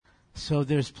So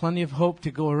there's plenty of hope to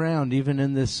go around, even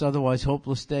in this otherwise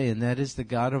hopeless day, and that is the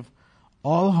God of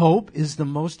all hope is the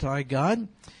Most High God.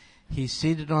 He's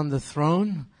seated on the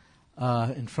throne,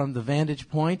 and from the vantage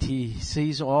point, he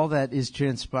sees all that is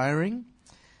transpiring.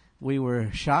 We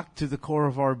were shocked to the core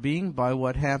of our being by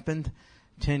what happened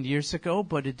 10 years ago,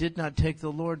 but it did not take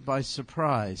the Lord by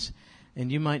surprise.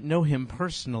 And you might know him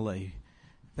personally.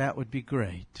 That would be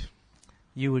great.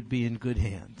 You would be in good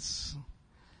hands.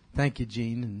 Thank you,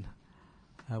 Jean, and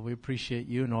we appreciate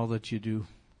you and all that you do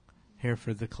here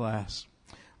for the class.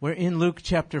 We're in Luke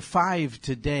chapter 5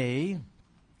 today,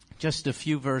 just a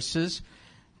few verses,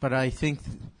 but I think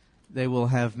they will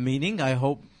have meaning. I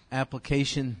hope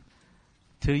application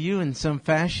to you in some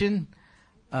fashion.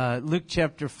 Luke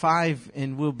chapter 5,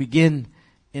 and we'll begin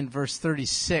in verse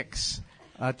 36.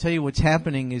 I'll tell you what's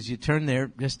happening as you turn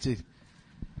there, just to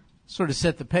sort of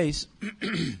set the pace.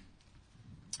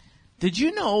 Did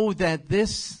you know that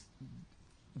this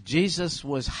Jesus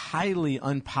was highly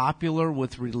unpopular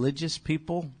with religious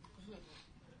people?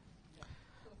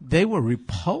 They were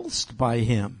repulsed by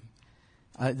him.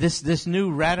 This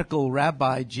new radical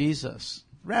rabbi Jesus,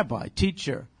 rabbi,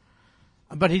 teacher,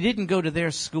 but he didn't go to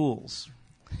their schools.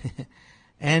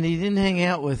 And he didn't hang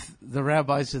out with the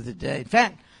rabbis of the day. In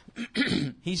fact,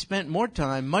 he spent more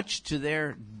time, much to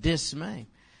their dismay,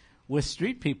 with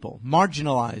street people,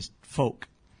 marginalized folk.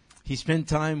 He spent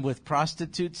time with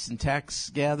prostitutes and tax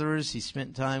gatherers. He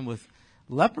spent time with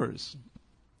lepers,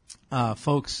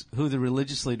 folks who the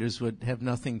religious leaders would have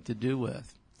nothing to do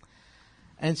with.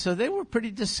 And so they were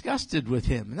pretty disgusted with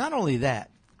him. Not only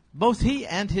that, both he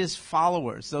and his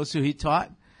followers, those who he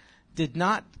taught, did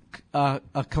not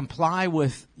comply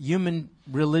with human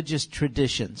religious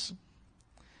traditions.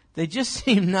 They just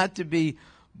seemed not to be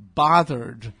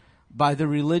bothered by the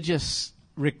religious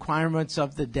requirements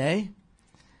of the day.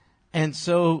 And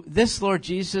so this Lord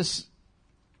Jesus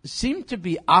seemed to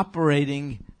be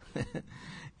operating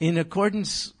in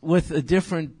accordance with a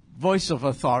different voice of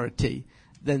authority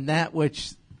than that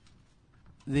which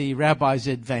the rabbis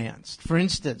advanced. For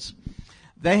instance,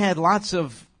 they had lots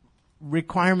of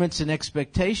requirements and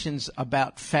expectations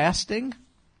about fasting,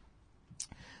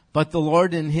 but the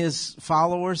Lord and his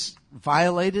followers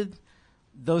violated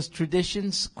those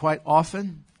traditions quite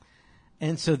often.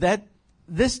 And so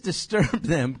this disturbed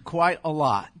them quite a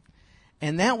lot.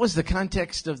 And that was the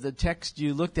context of the text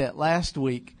you looked at last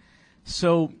week.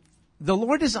 So the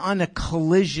Lord is on a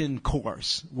collision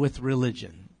course with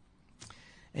religion.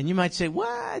 And you might say,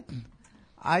 what?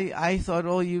 I thought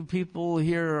all you people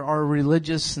here are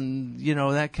religious and,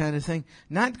 that kind of thing.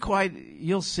 Not quite.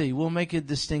 You'll see. We'll make a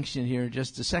distinction here in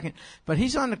just a second. But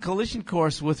he's on a collision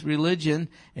course with religion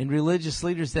and religious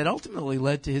leaders that ultimately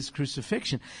led to his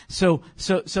crucifixion. So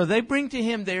they bring to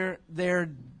him their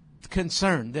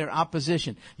concern, their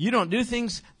opposition. You don't do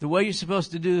things the way you're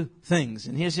supposed to do things.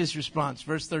 And here's his response,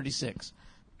 verse 36.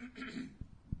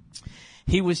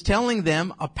 He was telling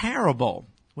them a parable.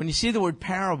 When you see the word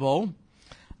parable,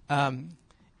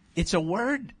 it's a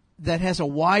word that has a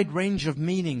wide range of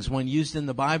meanings when used in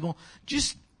the Bible.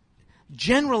 Just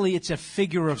generally, it's a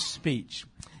figure of speech.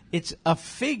 It's a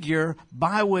figure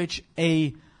by which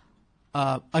a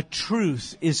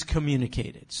truth is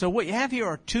communicated. So what you have here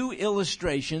are two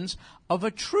illustrations of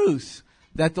a truth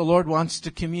that the Lord wants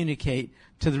to communicate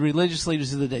to the religious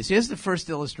leaders of the day. So here's the first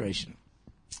illustration.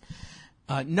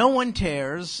 No one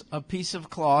tears a piece of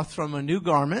cloth from a new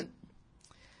garment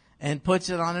and puts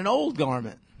it on an old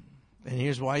garment. And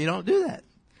here's why you don't do that.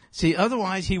 See,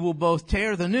 otherwise he will both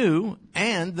tear the new,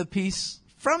 and the piece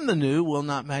from the new will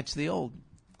not match the old.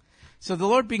 So the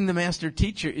Lord, being the master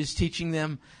teacher, is teaching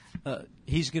them,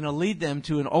 he's going to lead them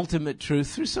to an ultimate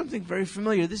truth through something very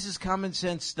familiar. This is common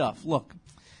sense stuff. Look,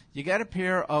 you got a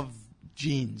pair of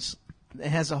jeans that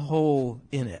has a hole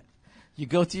in it. You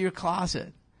go to your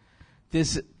closet.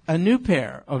 There's a new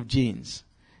pair of jeans.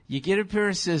 You get a pair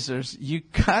of scissors, you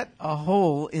cut a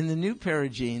hole in the new pair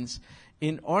of jeans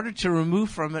in order to remove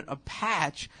from it a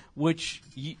patch which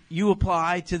you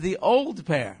apply to the old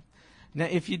pair. Now,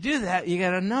 if you do that, you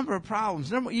got a number of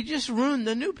problems. Number one, you just ruined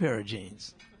the new pair of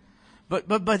jeans. But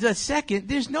the second,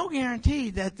 there's no guarantee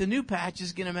that the new patch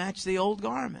is going to match the old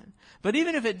garment. But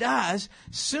even if it does,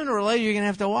 sooner or later you're going to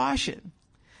have to wash it.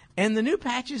 And the new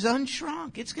patch is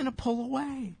unshrunk. It's going to pull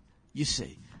away, you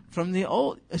see, from the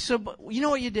old. So you know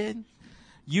what you did?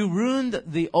 You ruined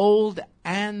the old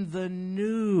and the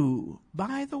new.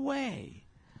 By the way,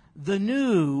 the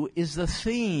new is the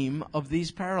theme of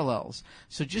these parallels.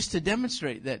 So just to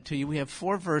demonstrate that to you, we have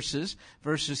 4 verses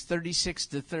 36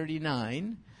 to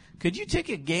 39. Could you take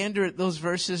a gander at those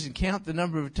verses and count the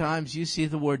number of times you see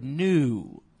the word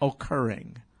new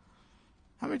occurring?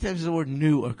 How many times does the word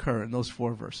new occur in those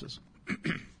 4 verses?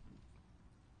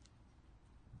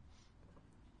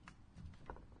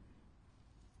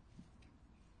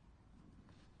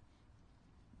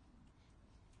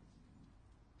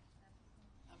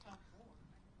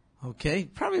 Okay,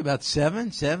 probably about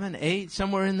 7, 8,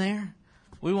 somewhere in there.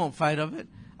 We won't fight of it.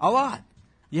 A lot.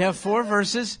 You have 4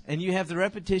 verses, and you have the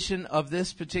repetition of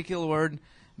this particular word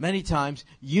many times.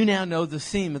 You now know the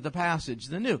theme of the passage,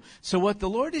 the new. So what the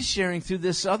Lord is sharing through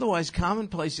this otherwise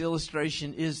commonplace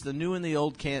illustration is the new and the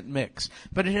old can't mix.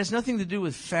 But it has nothing to do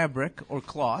with fabric or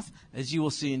cloth, as you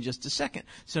will see in just a second.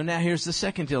 So now here's the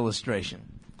second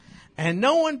illustration. And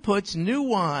no one puts new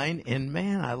wine in,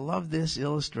 man, I love this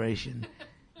illustration,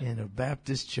 in a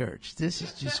Baptist church. This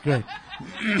is just great.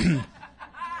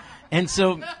 And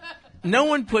so no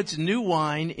one puts new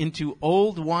wine into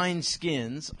old wine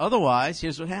skins. Otherwise,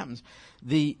 here's what happens.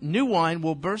 The new wine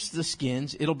will burst the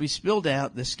skins. It'll be spilled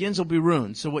out. The skins will be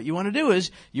ruined. So what you want to do is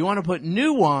you want to put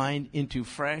new wine into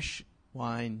fresh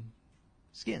wine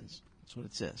skins. That's what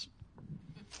it says.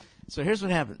 So here's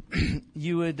what happened.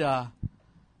 You would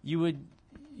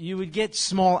get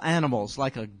small animals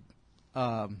like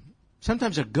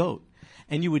sometimes a goat,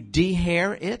 and you would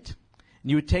dehair it, and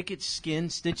you would take its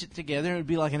skin, stitch it together, and it would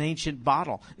be like an ancient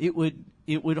bottle. It would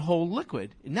hold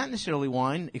liquid, not necessarily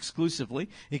wine exclusively.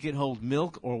 It could hold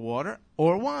milk or water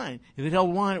or wine. If it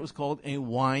held wine, it was called a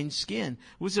wine skin.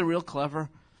 It was a real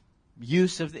clever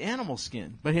use of the animal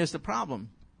skin. But here's the problem.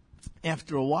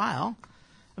 After a while,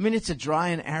 I mean, it's a dry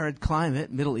and arid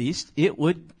climate, Middle East, it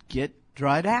would get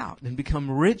dried out and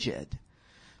become rigid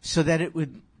so that it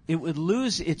would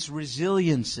lose its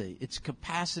resiliency, its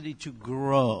capacity to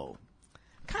grow.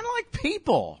 Kind of like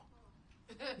people.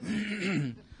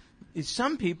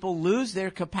 Some people lose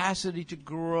their capacity to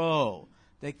grow.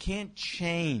 They can't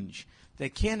change. They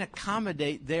can't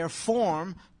accommodate their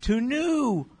form to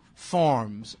new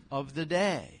forms of the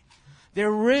day.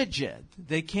 They're rigid.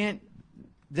 They can't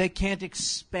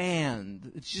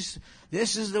expand. It's just,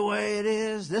 this is the way it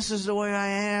is. This is the way I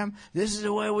am. This is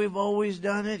the way we've always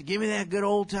done it. Give me that good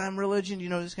old-time religion,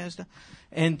 this kind of stuff.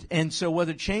 And so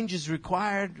whether change is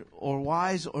required or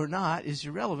wise or not is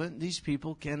irrelevant. These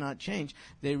people cannot change.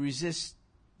 They resist.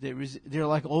 They're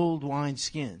like old wine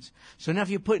skins. So now if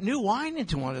you put new wine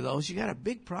into one of those, you got a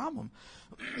big problem.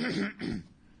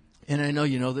 And I know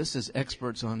you know this as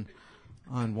experts on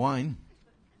wine.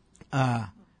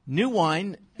 New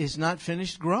wine is not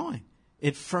finished growing.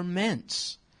 It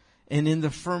ferments. And in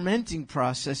the fermenting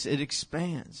process, it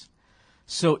expands.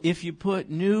 So if you put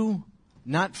new,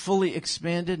 not fully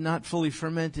expanded, not fully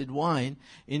fermented wine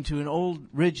into an old,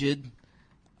 rigid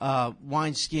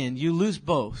wine skin, you lose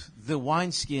both, the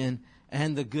wine skin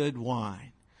and the good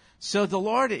wine. So the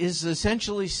Lord is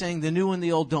essentially saying the new and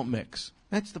the old don't mix.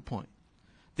 That's the point.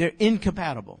 They're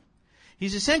incompatible.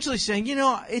 He's essentially saying,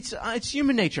 it's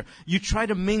human nature. You try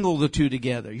to mingle the two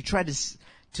together. You try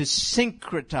to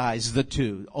syncretize the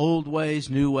two, old ways,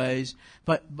 new ways.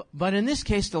 But in this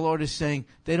case, the Lord is saying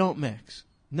they don't mix.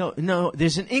 No,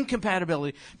 there's an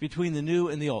incompatibility between the new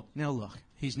and the old. Now look,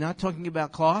 he's not talking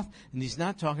about cloth, and he's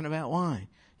not talking about wine.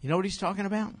 You know what he's talking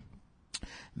about?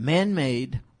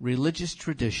 Man-made religious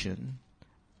tradition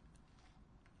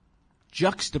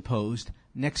juxtaposed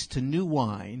next to new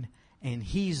wine, and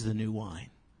he's the new wine.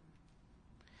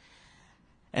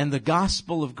 And the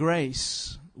gospel of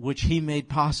grace, which he made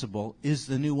possible, is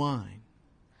the new wine.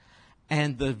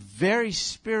 And the very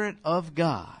Spirit of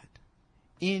God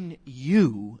in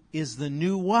you is the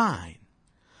new wine.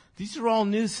 These are all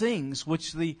new things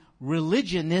which the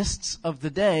religionists of the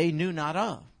day knew not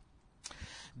of.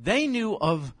 They knew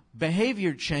of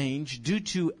behavior change due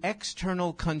to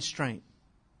external constraint.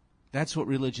 That's what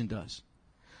religion does.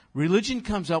 Religion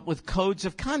comes up with codes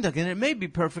of conduct, and it may be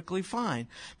perfectly fine,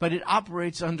 but it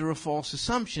operates under a false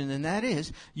assumption, and that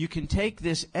is you can take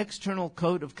this external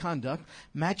code of conduct,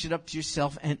 match it up to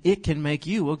yourself, and it can make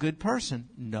you a good person.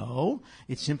 No,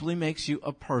 it simply makes you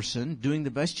a person doing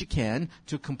the best you can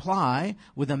to comply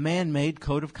with a man-made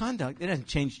code of conduct. It hasn't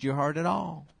changed your heart at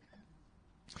all.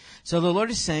 So the Lord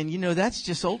is saying, that's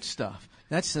just old stuff.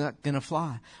 That's not going to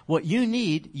fly. What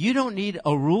you don't need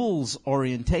a rules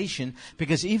orientation,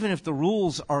 because even if the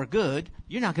rules are good,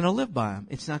 you're not going to live by them.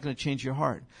 It's not going to change your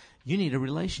heart. You need a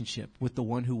relationship with the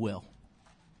one who will.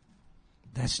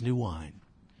 That's new wine.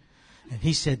 And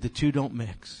he said the two don't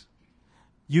mix.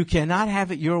 You cannot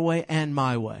have it your way and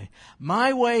my way.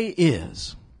 My way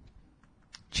is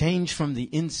change from the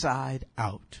inside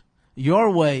out. Your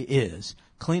way is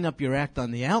clean up your act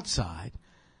on the outside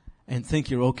and think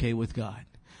you're okay with God.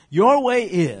 Your way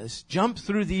is jump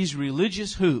through these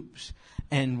religious hoops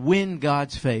and win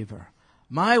God's favor.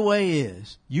 My way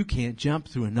is, you can't jump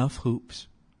through enough hoops.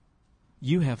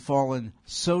 You have fallen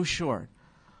so short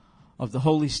of the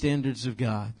holy standards of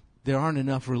God. There aren't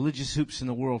enough religious hoops in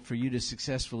the world for you to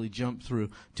successfully jump through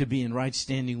to be in right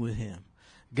standing with Him.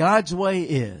 God's way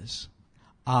is,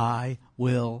 I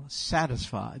will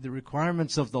satisfy the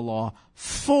requirements of the law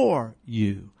for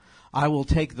you. I will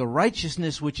take the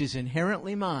righteousness which is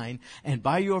inherently mine, and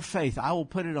by your faith I will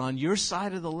put it on your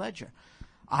side of the ledger.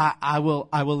 I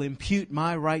will impute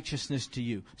my righteousness to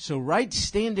you. So right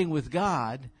standing with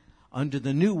God under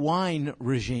the new wine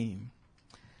regime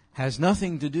has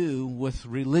nothing to do with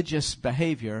religious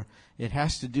behavior. It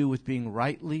has to do with being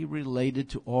rightly related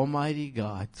to Almighty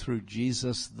God through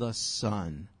Jesus the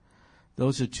Son.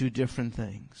 Those are two different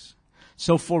things.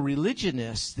 So for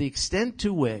religionists, the extent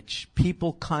to which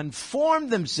people conform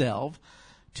themselves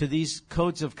to these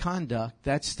codes of conduct,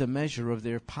 that's the measure of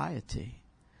their piety.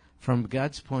 From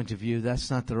God's point of view,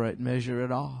 that's not the right measure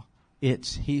at all.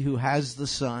 It's he who has the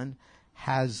Son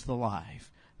has the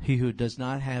life. He who does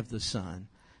not have the Son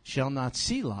shall not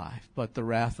see life, but the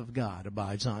wrath of God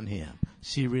abides on him.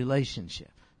 See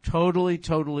relationship. Totally,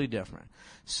 totally different.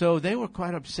 So they were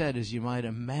quite upset, as you might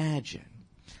imagine.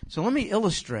 So let me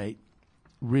illustrate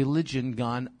religion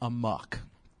gone amok.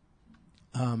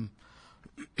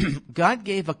 God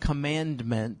gave a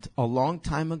commandment a long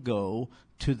time ago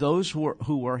to those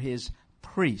who were His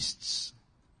priests.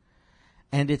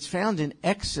 And it's found in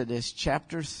Exodus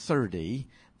chapter 30,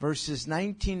 verses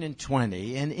 19 and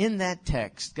 20. And in that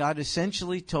text, God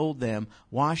essentially told them,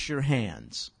 wash your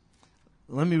hands.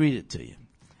 Let me read it to you.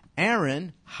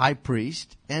 Aaron, high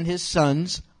priest, and his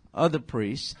sons, other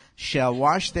priests, shall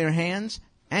wash their hands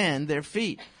and their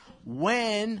feet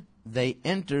when they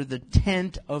enter the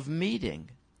tent of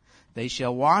meeting. They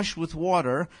shall wash with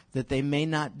water that they may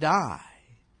not die.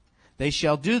 They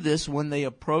shall do this when they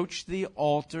approach the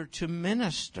altar to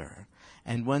minister,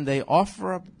 and when they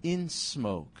offer up in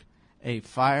smoke a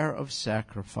fire of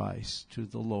sacrifice to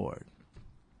the Lord.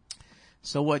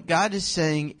 So what God is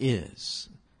saying is,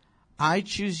 I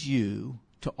choose you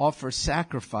to offer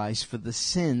sacrifice for the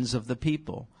sins of the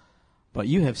people, but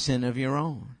you have sin of your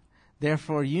own.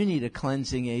 Therefore, you need a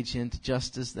cleansing agent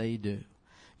just as they do.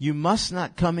 You must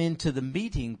not come into the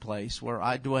meeting place where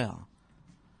I dwell.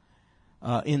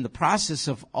 In the process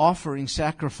of offering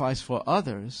sacrifice for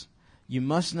others, you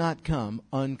must not come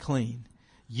unclean.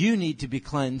 You need to be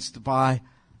cleansed by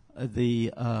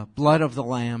the blood of the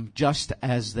Lamb just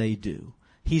as they do.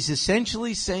 He's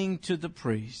essentially saying to the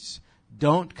priests,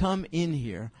 don't come in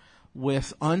here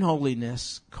with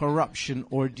unholiness, corruption,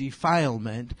 or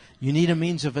defilement. You need a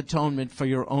means of atonement for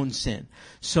your own sin.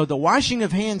 So the washing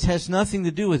of hands has nothing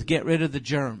to do with get rid of the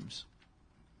germs.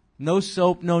 No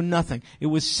soap, no nothing. It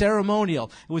was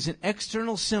ceremonial. It was an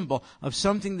external symbol of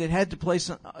something that had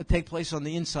to take place on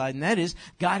the inside, and that is,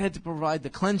 God had to provide the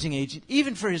cleansing agent,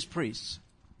 even for His priests.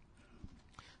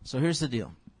 So here's the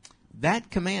deal.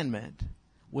 That commandment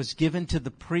was given to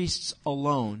the priests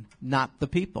alone, not the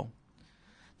people.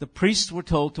 The priests were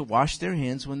told to wash their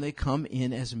hands when they come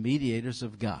in as mediators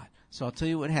of God. So I'll tell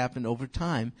you what happened over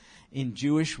time in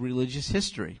Jewish religious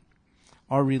history.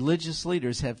 Our religious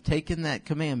leaders have taken that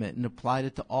commandment and applied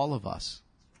it to all of us.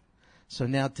 So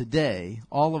now today,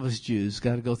 all of us Jews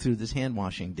got to go through this hand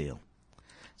washing deal.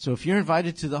 So if you're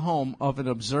invited to the home of an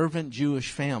observant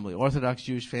Jewish family, Orthodox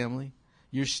Jewish family,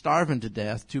 you're starving to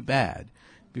death, too bad.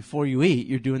 Before you eat,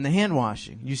 you're doing the hand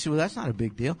washing. You say, well, that's not a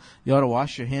big deal. You ought to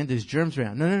wash your hand. There's germs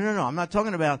around. No. I'm not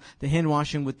talking about the hand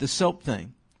washing with the soap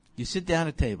thing. You sit down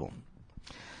at a table.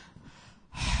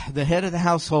 The head of the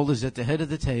household is at the head of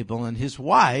the table, and his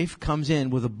wife comes in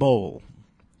with a bowl.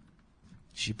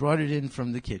 She brought it in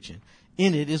from the kitchen.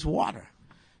 In it is water.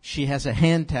 She has a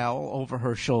hand towel over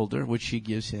her shoulder, which she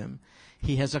gives him.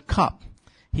 He has a cup.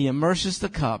 He immerses the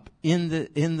cup in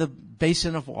the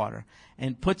basin of water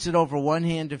and puts it over one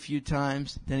hand a few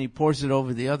times. Then he pours it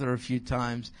over the other a few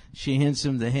times. She hands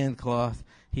him the hand cloth.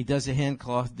 He does a hand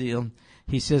cloth deal.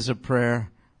 He says a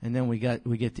prayer, and then we get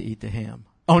to eat the ham.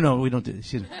 Oh, no, we don't do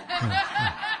this.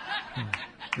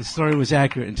 The story was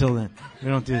accurate until then. We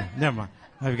don't do that. Never mind.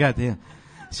 I've got the ham.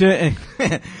 So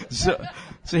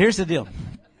here's the deal.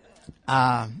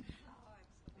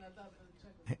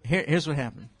 Here's what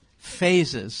happened.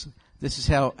 Phases. This is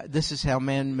how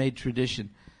man-made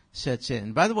tradition sets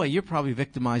in. By the way, you're probably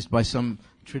victimized by some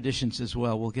traditions as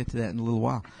well. We'll get to that in a little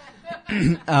while.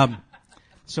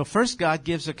 So first God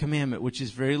gives a commandment which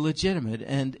is very legitimate,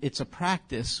 and it's a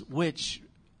practice which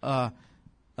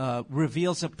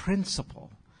reveals a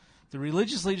principle. The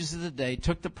religious leaders of the day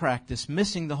took the practice,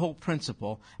 missing the whole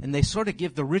principle, and they sort of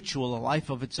give the ritual a life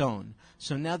of its own.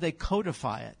 So now they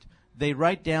codify it. they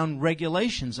write down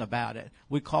regulations about it.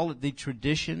 We call it the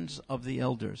traditions of the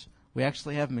elders. We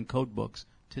actually have them in code books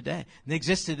today. And they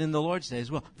existed in the Lord's day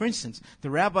as well. For instance, the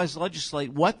rabbis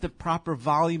legislate what the proper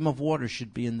volume of water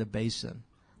should be in the basin.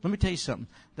 Let me tell you something.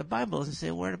 The Bible doesn't say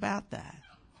a word about that.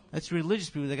 That's religious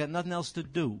people. They got nothing else to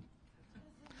do.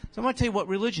 So I'm going to tell you what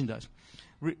religion does.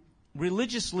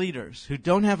 Religious leaders who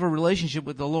don't have a relationship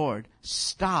with the Lord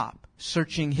stop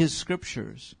searching His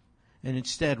scriptures and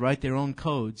instead write their own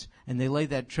codes, and they lay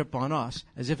that trip on us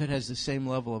as if it has the same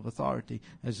level of authority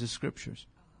as the scriptures.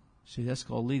 See, that's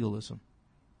called legalism.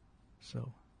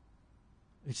 So,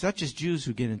 it's not just Jews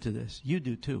who get into this. You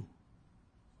do too.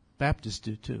 Baptists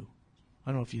do too. I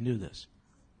don't know if you knew this.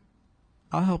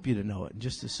 I'll help you to know it in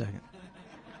just a second.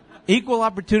 Equal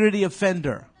opportunity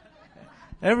offender.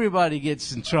 Everybody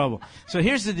gets in trouble. So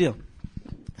here's the deal.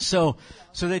 So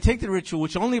they take the ritual,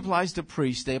 which only applies to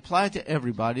priests. They apply it to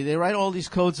everybody. They write all these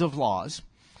codes of laws,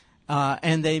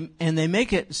 and they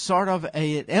make it sort of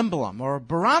an emblem or a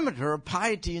barometer of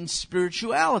piety and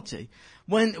spirituality.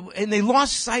 And they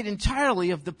lost sight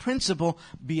entirely of the principle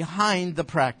behind the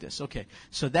practice. Okay,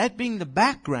 so that being the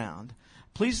background,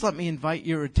 please let me invite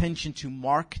your attention to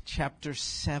Mark chapter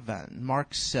 7.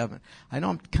 Mark 7. I know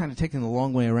I'm kind of taking the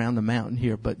long way around the mountain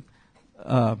here, but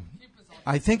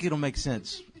I think it'll make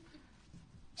sense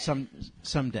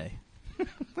someday.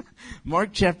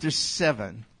 Mark chapter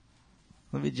 7.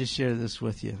 Let me just share this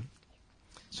with you.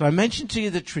 So I mentioned to you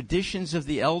the traditions of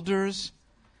the elders,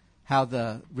 how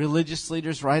the religious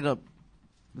leaders write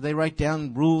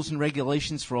down rules and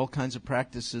regulations for all kinds of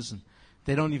practices, and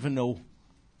they don't even know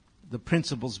the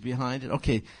principles behind it.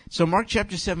 Okay, so Mark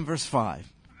chapter 7, verse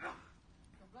 5.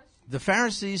 The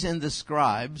Pharisees and the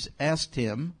scribes asked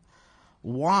him,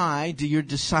 "Why do your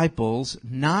disciples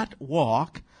not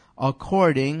walk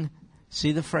according,"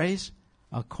 see the phrase?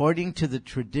 "According to the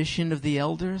tradition of the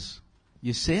elders"?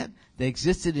 You see it? They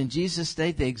existed in Jesus'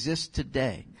 day. They exist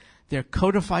today. They're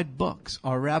codified books.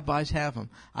 Our rabbis have them.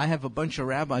 I have a bunch of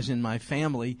rabbis in my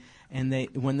family, and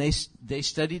when they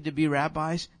studied to be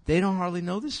rabbis, they don't hardly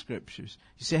know the scriptures.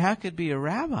 You say, how could be a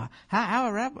rabbi?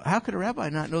 How could a rabbi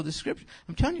not know the scripture?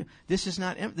 I'm telling you,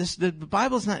 the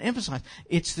Bible is not emphasized.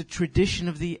 It's the tradition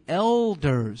of the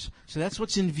elders. So that's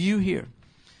what's in view here.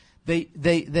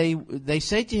 They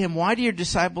say to him, "Why do your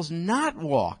disciples not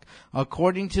walk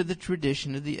according to the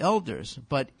tradition of the elders,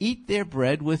 but eat their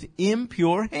bread with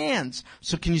impure hands?"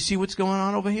 So can you see what's going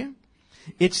on over here?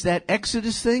 It's that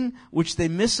Exodus thing which they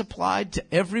misapplied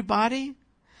to everybody,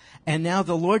 and now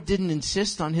the Lord didn't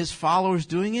insist on His followers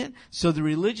doing it, so the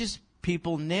religious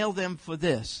people nail them for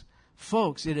this.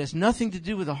 Folks, it has nothing to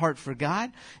do with a heart for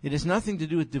God. It has nothing to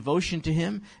do with devotion to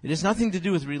Him. It has nothing to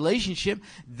do with relationship.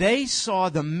 They saw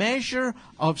the measure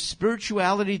of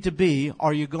spirituality to be,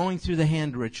 are you going through the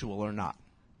hand ritual or not?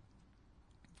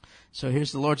 So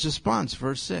here's the Lord's response,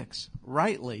 verse 6.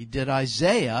 "Rightly did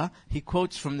Isaiah," he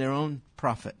quotes from their own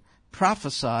prophet,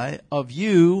 "prophesy of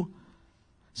you."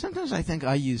 Sometimes I think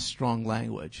I use strong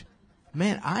language.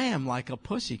 Man, I am like a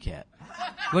pussycat.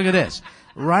 Look at this.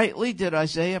 "Rightly did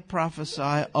Isaiah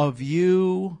prophesy of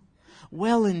you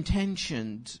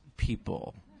well-intentioned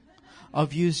people,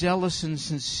 of you zealous and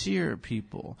sincere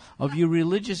people, of you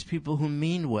religious people who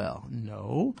mean well."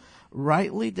 No.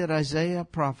 "Rightly did Isaiah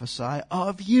prophesy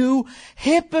of you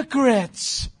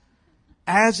hypocrites,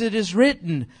 as it is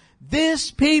written,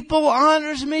 this people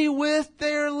honors me with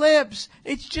their lips."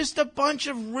 It's just a bunch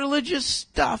of religious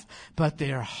stuff, but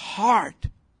their heart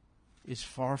is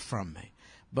far from me.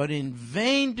 "But in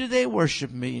vain do they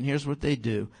worship me." And here's what they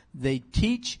do. "They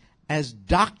teach as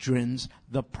doctrines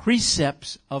the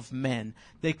precepts of men."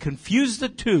 They confuse the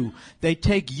two. They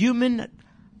take human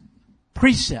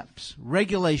precepts,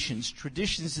 regulations,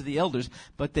 traditions of the elders,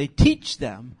 but they teach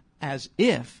them as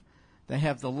if they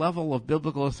have the level of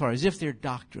biblical authority, as if they're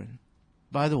doctrine.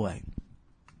 By the way,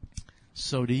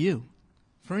 so do you.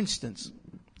 For instance,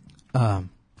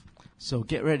 so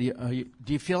get ready.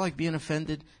 Do you feel like being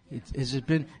offended? Is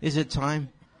it time?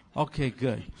 Okay,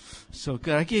 good. So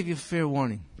good. I gave you fair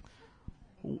warning.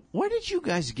 Where did you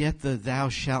guys get the "thou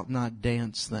shalt not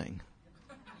dance" thing?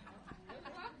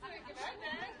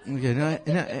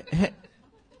 Okay,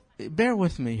 bear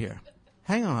with me here.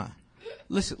 Hang on.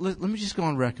 Listen, let me just go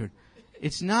on record.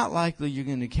 It's not likely you're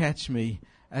going to catch me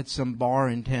at some bar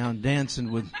in town dancing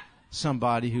with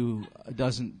somebody who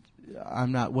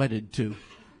I'm not wedded to,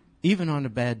 even on a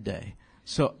bad day.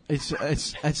 So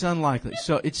it's unlikely.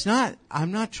 So it's not.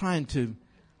 I'm not trying to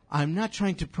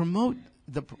promote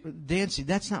the dancing.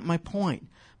 That's not my point.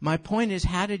 My point is,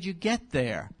 how did you get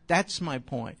there? That's my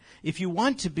point. If you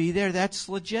want to be there, that's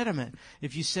legitimate.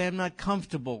 If you say, "I'm not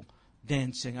comfortable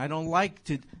dancing. I don't like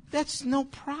to. That's no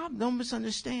problem. Don't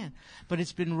misunderstand. But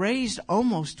it's been raised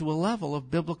almost to a level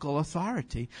of biblical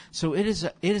authority. So it is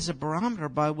a barometer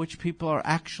by which people are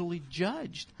actually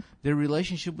judged. Their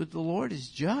relationship with the Lord is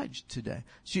judged today.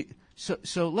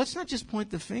 So let's not just point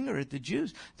the finger at the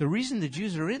Jews. The reason the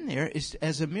Jews are in there is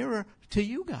as a mirror to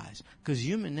you guys, because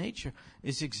human nature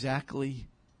is exactly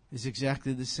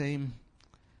the same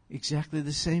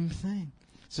thing.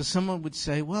 So someone would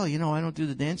say, well, I don't do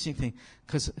the dancing thing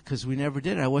because we never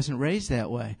did it. I wasn't raised that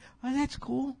way. Oh, that's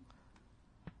cool.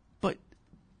 But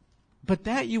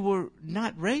that you were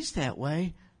not raised that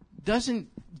way doesn't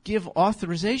give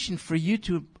authorization for you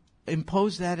to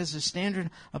impose that as a standard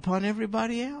upon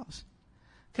everybody else.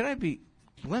 Let me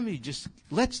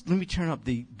turn up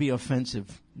the be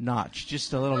offensive notch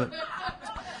just a little bit.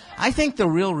 I think the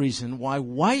real reason why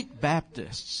white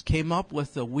Baptists came up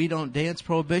with the we don't dance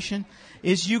prohibition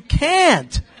is you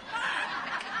can't.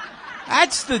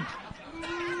 That's the...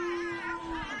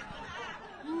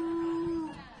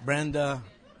 Brenda,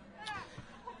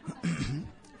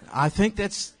 I think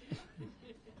that's...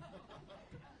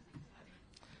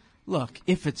 Look,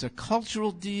 if it's a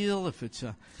cultural deal, if it's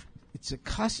a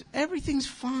custom, everything's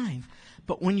fine.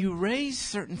 But when you raise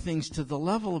certain things to the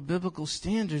level of biblical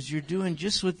standards, you're doing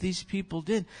just what these people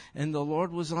did. And the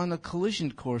Lord was on a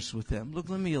collision course with them. Look,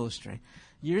 let me illustrate.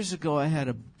 Years ago, I had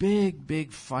a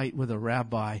big fight with a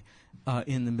rabbi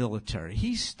in the military.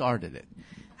 He started it.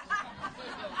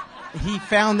 He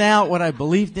found out what I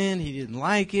believed in. He didn't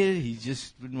like it. He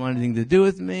just didn't want anything to do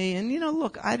with me. And,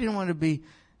 look, I didn't want to be...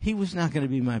 He was not going to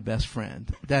be my best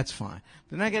friend. That's fine.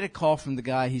 Then I get a call from the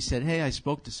guy. He said, hey, I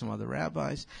spoke to some other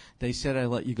rabbis. They said I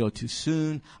let you go too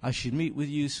soon. I should meet with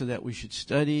you so that we should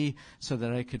study, so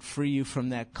that I could free you from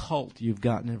that cult you've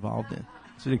gotten involved in.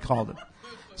 That's what he called it.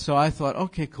 So I thought,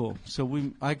 okay, cool.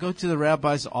 So I go to the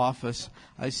rabbi's office.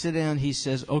 I sit down. He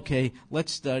says, okay,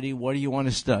 let's study. What do you want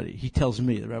to study? He tells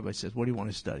me, the rabbi says, what do you want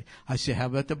to study? I say, how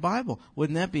about the Bible?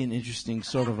 Wouldn't that be an interesting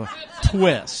sort of a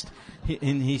twist?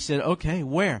 And he said, okay,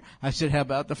 where? I said, how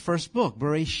about the first book,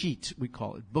 Bereshit, we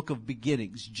call it, Book of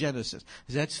Beginnings, Genesis.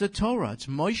 That's the Torah. It's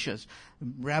Moshe's.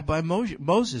 Rabbi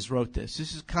Moses wrote this.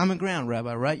 This is common ground,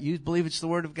 Rabbi, right? You believe it's the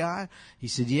Word of God? He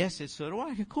said, yes. I said, so do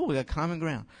I. Okay, cool. We got common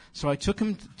ground. So I took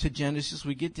him to Genesis.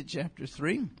 We get to chapter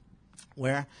 3,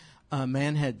 where a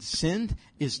man had sinned,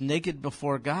 is naked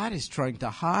before God, is trying to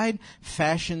hide,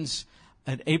 fashions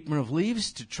an apron of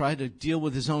leaves to try to deal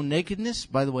with his own nakedness.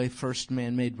 By the way, first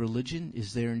man-made religion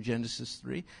is there in Genesis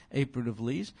 3, apron of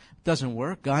leaves. Doesn't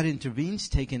work. God intervenes,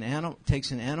 takes an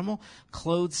animal,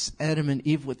 clothes Adam and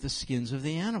Eve with the skins of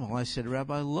the animal. I said,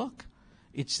 Rabbi, look,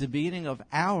 it's the beginning of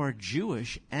our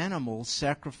Jewish animal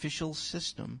sacrificial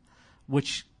system,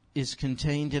 which is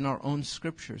contained in our own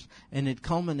scriptures. And it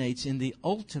culminates in the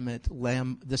ultimate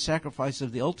lamb, the sacrifice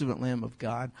of the ultimate Lamb of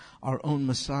God, our own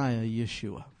Messiah,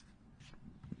 Yeshua.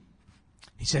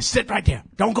 He says, sit right there.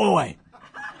 Don't go away.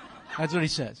 That's what he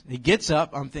says. He gets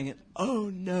up. I'm thinking, oh,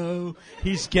 no,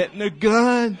 he's getting a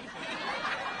gun.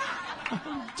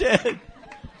 I'm dead.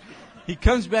 He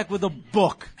comes back with a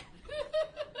book.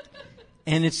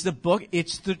 And it's the book.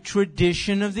 It's the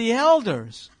tradition of the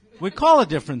elders. We call it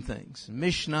different things.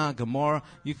 Mishnah, Gemara.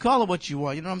 You call it what you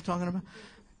want. You know what I'm talking about?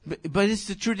 But it's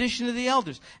the tradition of the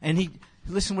elders. And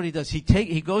listen what he does.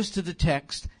 He goes to the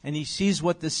text and he sees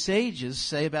what the sages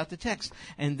say about the text.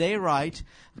 And they write,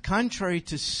 contrary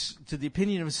to the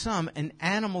opinion of some, an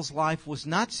animal's life was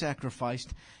not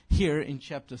sacrificed here in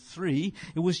chapter 3.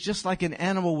 It was just like an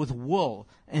animal with wool.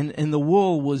 And the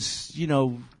wool was,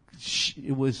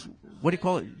 it was, what do you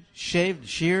call it? Shaved,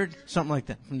 sheared, something like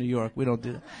that. From New York, we don't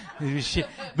do that. It was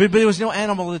but there was no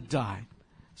animal that died.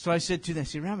 So I said to them, I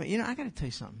said, Rabbi, I got to tell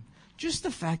you something. Just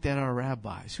the fact that our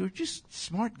rabbis, who are just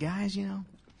smart guys,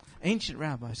 ancient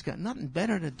rabbis, got nothing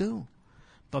better to do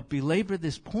but belabor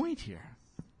this point here,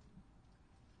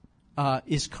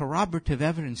 is corroborative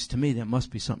evidence to me there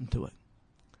must be something to it.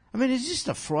 I mean, it's just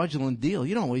a fraudulent deal.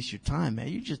 You don't waste your time, man.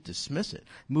 You just dismiss it.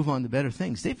 Move on to better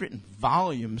things. They've written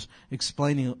volumes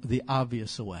explaining the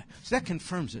obvious away. So that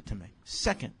confirms it to me.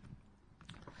 Second,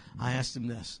 I asked him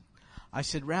this. I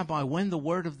said, Rabbi, when the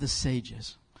word of the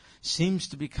sages seems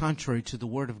to be contrary to the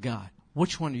word of God,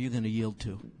 which one are you going to yield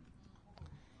to?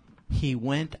 He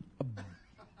went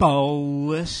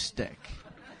ballistic.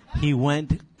 He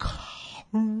went crazy.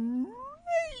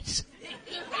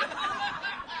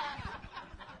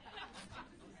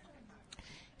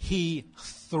 He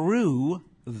threw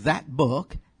that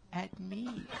book at me.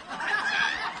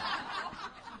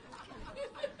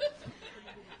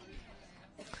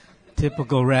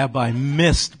 Typical rabbi,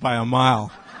 missed by a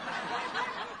mile.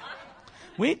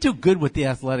 We ain't too good with the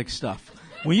athletic stuff.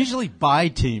 We usually buy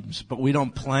teams, but we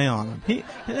don't play on them.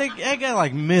 That guy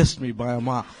like missed me by a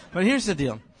mile. But here's the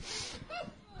deal.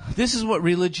 This is what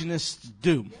religionists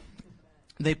do.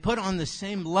 They put on the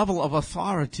same level of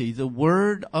authority the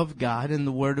Word of God and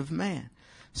the Word of man.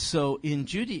 So in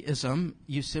Judaism,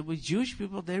 you said, well, Jewish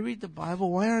people, they read the Bible.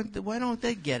 Why don't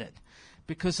they get it?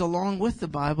 Because along with the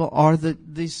Bible are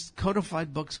these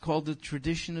codified books called the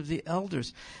tradition of the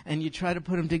elders. And you try to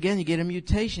put them together, you get a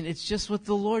mutation. It's just what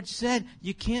the Lord said.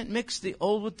 You can't mix the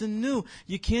old with the new.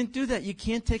 You can't do that. You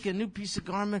can't take a new piece of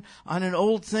garment on an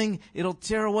old thing. It'll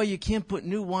tear away. You can't put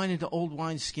new wine into old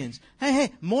wine skins.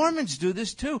 Hey, Mormons do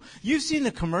this too. You've seen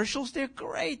the commercials. They're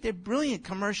great. They're brilliant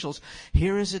commercials.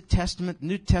 Here is a testament,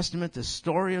 New Testament, the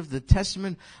story of the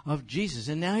testament of Jesus.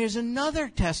 And now here's another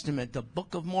testament, the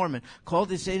Book of Mormon. Call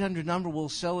this 800 number, we'll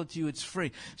sell it to you, it's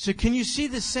free. So can you see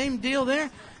the same deal there?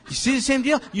 You see the same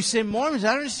deal? You say, Mormons,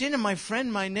 I don't understand it. My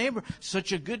friend, my neighbor,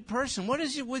 such a good person. What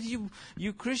is it with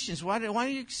you Christians? Why do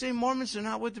you say Mormons are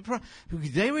not with the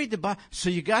They read the Bible. So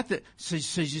you got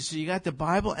you got the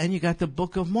Bible and you got the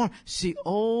Book of Mormon. See,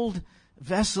 old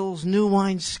vessels, new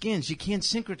wine skins. You can't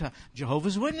syncretize.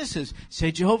 Jehovah's Witnesses.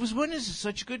 Say Jehovah's Witnesses,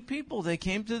 such good people. They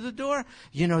came to the door.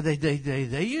 You know,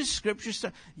 they use scripture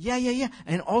stuff. Yeah.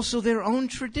 And also their own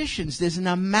traditions. There's an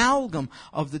amalgam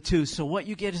of the two. So what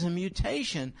you get is a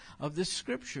mutation of the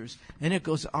scriptures. And it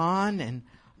goes on and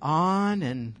on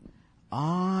and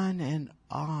on and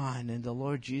on. And the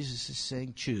Lord Jesus is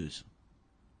saying, choose.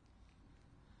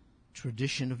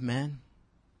 Tradition of man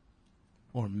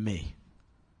or me.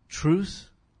 Truth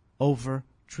over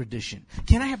tradition.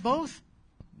 Can I have both?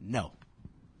 No.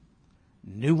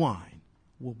 New wine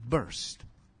will burst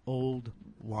old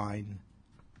wine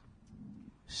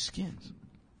skins.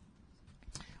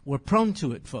 We're prone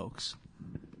to it, folks.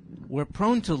 We're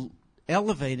prone to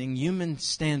elevating human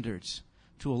standards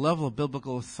to a level of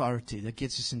biblical authority that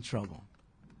gets us in trouble.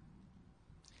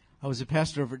 I was a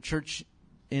pastor of a church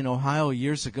in Ohio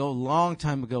years ago, a long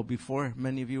time ago, before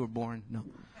many of you were born. No.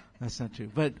 That's not true,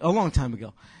 but a long time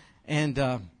ago.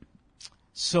 And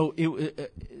so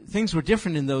things were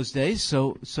different in those days,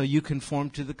 so you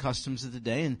conformed to the customs of the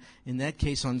day. And in that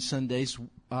case, on Sundays,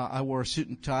 I wore a suit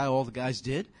and tie. All the guys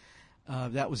did.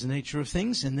 That was the nature of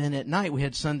things. And then at night, we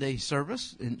had Sunday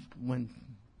service, when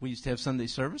we used to have Sunday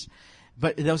service.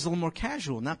 But that was a little more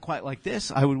casual, not quite like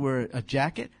this. I would wear a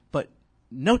jacket, but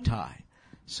no tie.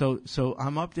 So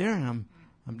I'm up there, and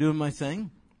I'm doing my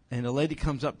thing, and a lady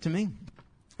comes up to me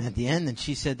at the end, and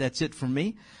she said, that's it for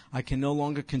me. I can no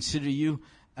longer consider you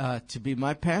to be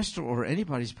my pastor or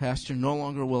anybody's pastor. No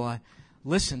longer will I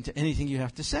listen to anything you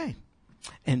have to say.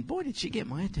 And boy, did she get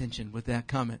my attention with that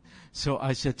comment. So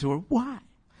I said to her, why?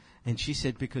 And she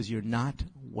said, because you're not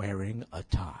wearing a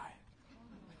tie.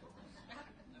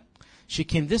 She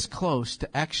came this close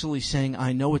to actually saying,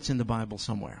 I know it's in the Bible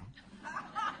somewhere.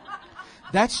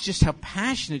 That's just how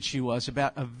passionate she was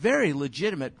about a very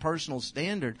legitimate personal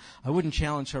standard. I wouldn't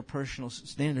challenge her personal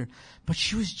standard. But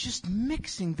she was just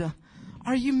mixing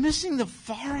are you missing the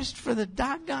forest for the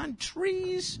doggone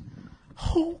trees?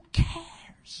 Who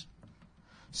cares?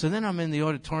 So then I'm in the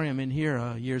auditorium in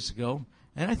here years ago.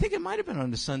 And I think it might have been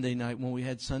on a Sunday night when we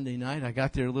had Sunday night. I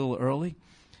got there a little early.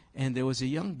 And there was a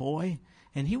young boy.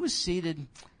 And he was seated.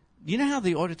 You know how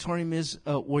the auditorium is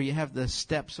where you have the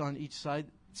steps on each side?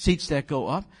 Seats that go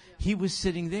up. He was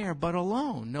sitting there, but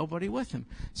alone, nobody with him.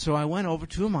 So I went over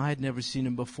to him. I had never seen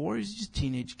him before. He's just a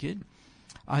teenage kid.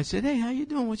 I said, hey, how you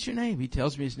doing? What's your name? He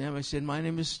tells me his name. I said, my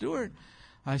name is Stuart.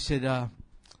 I said,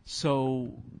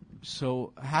 so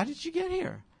how did you get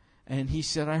here? And he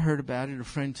said, I heard about it. A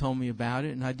friend told me about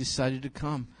it, and I decided to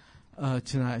come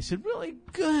tonight. I said,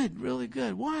 really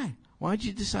good. Why? Why did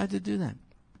you decide to do that?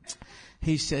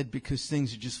 He said, because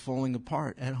things are just falling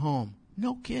apart at home.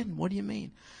 No kidding. What do you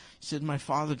mean? He said, my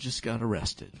father just got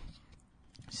arrested.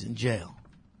 He's in jail.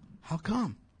 How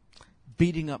come?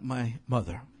 Beating up my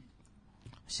mother.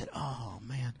 I said, oh,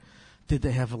 man. Did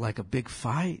they have like a big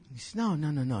fight? He said,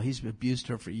 no. He's abused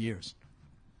her for years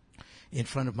in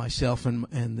front of myself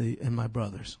and my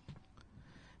brothers.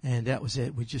 And that was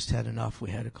it. We just had enough.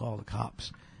 We had to call the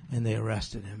cops. And they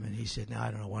arrested him. And he said, now I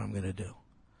don't know what I'm going to do.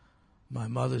 My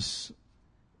mother's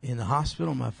in the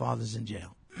hospital. My father's in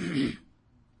jail.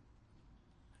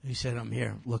 He said, I'm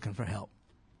here looking for help.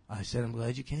 I said, I'm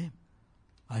glad you came.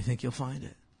 I think you'll find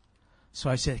it. So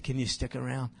I said, can you stick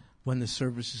around? When the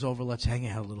service is over, let's hang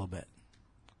out a little bit.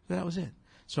 So that was it.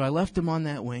 So I left him on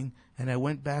that wing, and I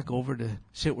went back over to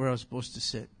sit where I was supposed to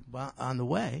sit. Well, on the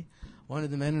way, one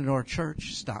of the men in our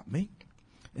church stopped me,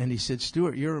 and he said,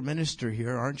 Stuart, you're a minister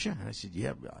here, aren't you? And I said,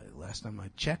 yeah, last time I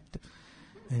checked.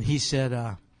 And he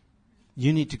said,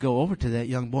 you need to go over to that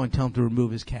young boy and tell him to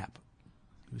remove his cap.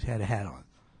 He had a hat on.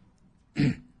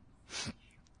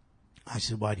 I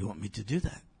said, why do you want me to do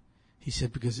that? He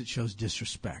said, because it shows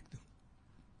disrespect.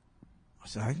 I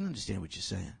said, I can understand what you're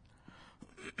saying.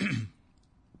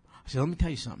 I said, let me tell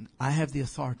you something. I have the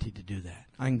authority to do that.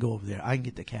 I can go over there. I can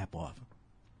get the cap off.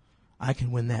 I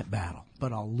can win that battle,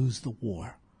 but I'll lose the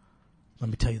war. Let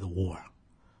me tell you the war.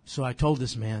 So I told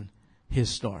this man his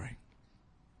story.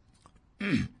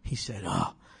 He said,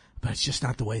 but it's just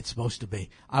not the way it's supposed to be.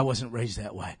 I wasn't raised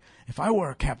that way. If I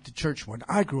wore a cap to church when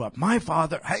I grew up, my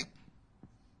father,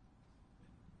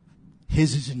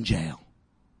 his is in jail.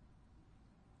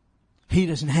 He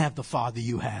doesn't have the father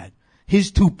you had.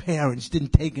 His two parents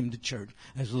didn't take him to church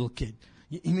as a little kid.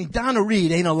 You mean Donna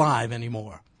Reed ain't alive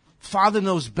anymore. Father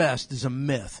knows best is a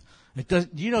myth.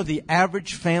 You know the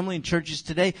average family in churches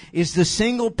today is the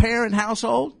single parent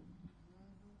household?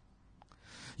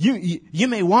 You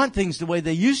may want things the way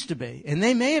they used to be, and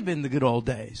they may have been the good old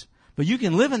days, but you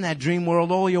can live in that dream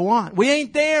world all you want. We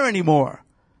ain't there anymore.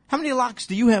 How many locks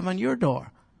do you have on your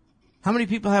door? How many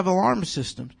people have alarm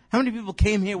systems? How many people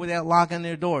came here without locking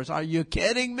their doors? Are you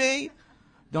kidding me?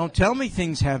 Don't tell me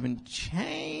things haven't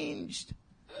changed.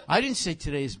 I didn't say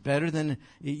today is better than it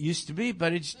used to be,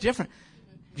 but it's different.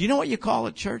 Do you know what you call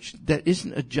a church that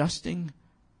isn't adjusting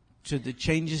to the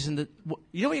changes in the...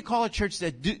 You know what you call a church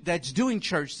that's doing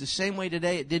church the same way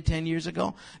today it did 10 years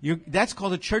ago? That's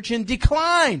called a church in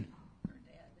decline.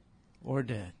 Or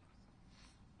dead.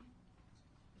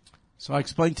 So I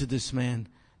explained to this man,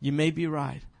 you may be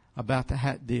right about the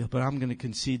hat deal, but I'm going to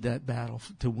concede that battle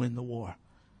to win the war.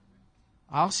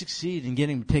 I'll succeed in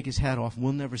getting him to take his hat off.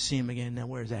 We'll never see him again. Now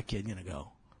where's that kid going to go?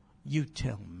 You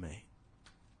tell me.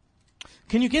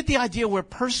 Can you get the idea where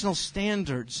personal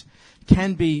standards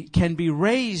can be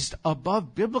raised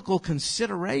above biblical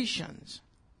considerations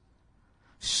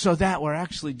so that we're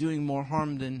actually doing more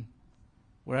harm than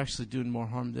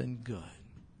good?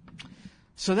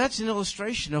 So that's an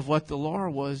illustration of what the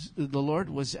Lord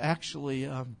was actually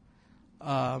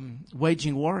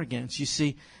waging war against. You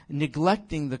see,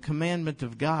 neglecting the commandment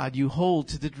of God, you hold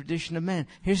to the tradition of man.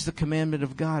 Here's the commandment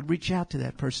of God. Reach out to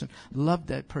that person. Love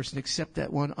that person. Accept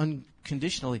that one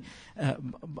unconditionally.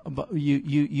 But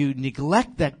you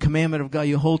neglect that commandment of God.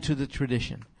 You hold to the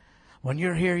tradition. When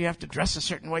you're here, you have to dress a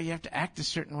certain way. You have to act a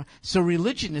certain way. So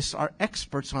religionists are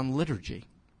experts on liturgy.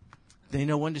 They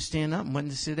know when to stand up and when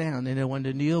to sit down. They know when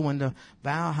to kneel, when to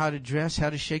bow, how to dress, how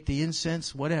to shake the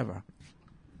incense, whatever.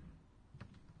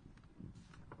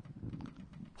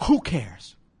 Who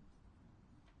cares?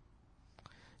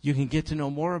 You can get to know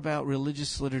more about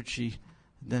religious liturgy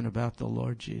than about the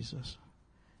Lord Jesus.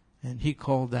 And he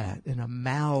called that an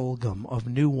amalgam of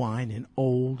new wine and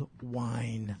old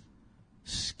wine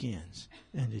skins.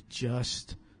 And it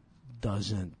just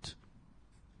doesn't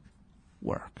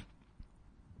work.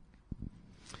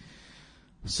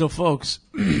 So, folks,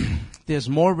 there's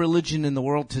more religion in the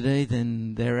world today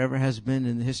than there ever has been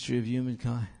in the history of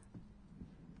humankind.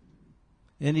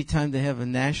 Anytime they have a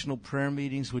national prayer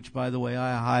meetings, which, by the way,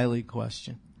 I highly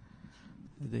question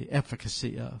the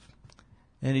efficacy of.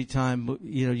 Anytime,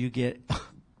 you get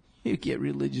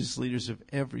religious leaders of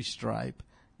every stripe,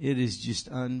 it is just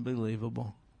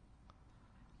unbelievable.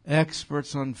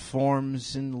 Experts on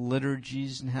forms and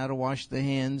liturgies and how to wash the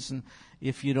hands, and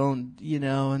if you don't,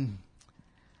 and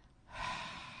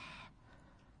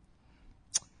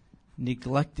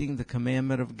neglecting the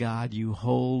commandment of God, you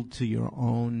hold to your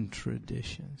own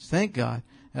traditions. Thank God,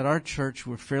 at our church,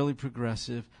 we're fairly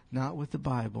progressive, not with the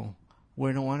Bible.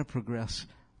 We don't want to progress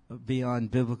beyond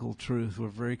biblical truth. We're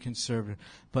very conservative.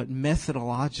 But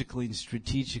methodologically and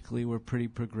strategically, we're pretty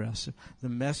progressive. The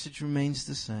message remains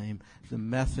the same. The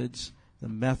methods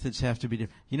have to be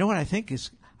different. You know what I think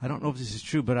is, I don't know if this is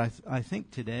true, but I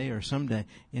think today or someday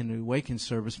in the Awaken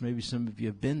service, maybe some of you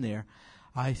have been there,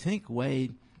 I think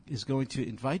Wade is going to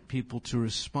invite people to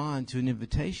respond to an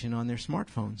invitation on their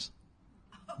smartphones,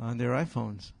 on their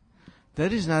iPhones.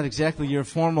 That is not exactly your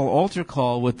formal altar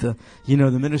call with the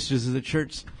ministers of the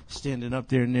church standing up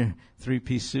there in their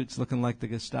three-piece suits looking like the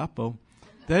Gestapo.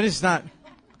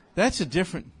 That's a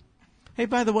different. Hey,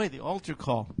 by the way, the altar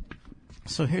call.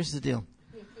 So here's the deal.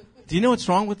 Do you know what's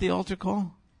wrong with the altar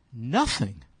call?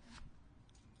 Nothing.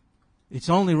 It's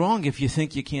only wrong if you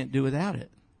think you can't do without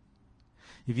it.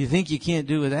 If you think you can't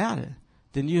do without it,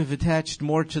 then you have attached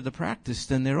more to the practice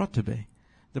than there ought to be.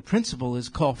 The principle is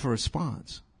call for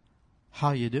response.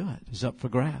 How you do it is up for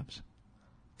grabs.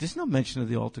 There's no mention of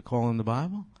the altar call in the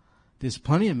Bible. There's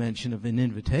plenty of mention of an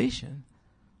invitation.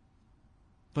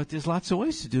 But there's lots of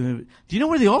ways to do it. Do you know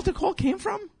where the altar call came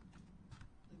from?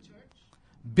 The church.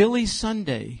 Billy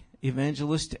Sunday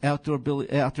evangelistic outdoor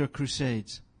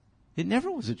crusades. It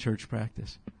never was a church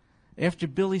practice. After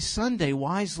Billy Sunday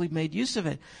wisely made use of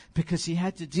it because he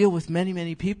had to deal with many,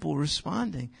 many people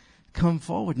responding, come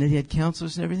forward, and he had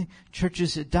counselors and everything.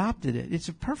 Churches adopted it. It's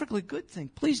a perfectly good thing.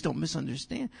 Please don't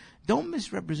misunderstand. Don't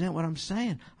misrepresent what I'm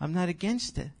saying. I'm not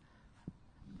against it.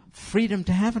 Freedom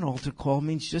to have an altar call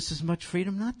means just as much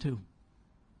freedom not to.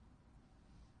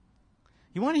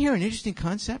 You want to hear an interesting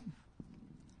concept?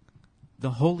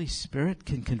 The Holy Spirit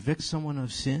can convict someone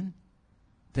of sin.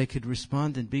 They could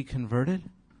respond and be converted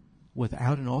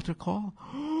without an altar call.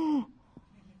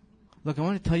 Look, I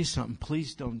want to tell you something.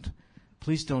 Please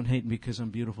don't hate me because I'm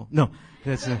beautiful. No,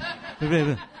 that's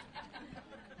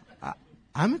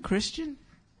I'm a Christian.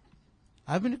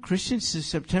 I've been a Christian since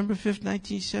September 5th,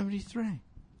 1973.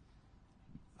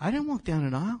 I didn't walk down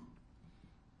an aisle.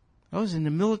 I was in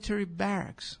the military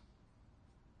barracks.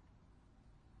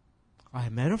 I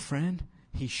met a friend.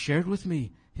 He shared with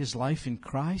me his life in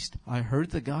Christ. I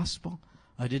heard the gospel.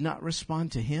 I did not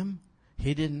respond to him.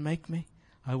 He didn't make me.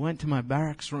 I went to my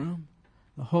barracks room.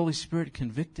 The Holy Spirit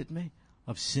convicted me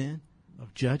of sin,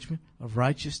 of judgment, of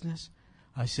righteousness.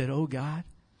 I said, "Oh God,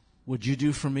 would you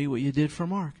do for me what you did for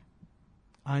Mark?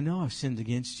 I know I've sinned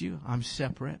against you. I'm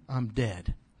separate. I'm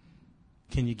dead.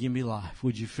 Can you give me life?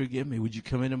 Would you forgive me? Would you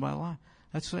come into my life?"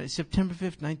 That's why September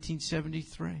 5th,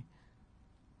 1973.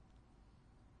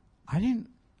 I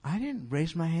didn't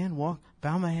raise my hand,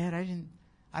 bow my head.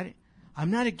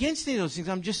 I'm not against any of those things.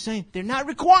 I'm just saying they're not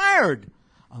required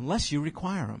unless you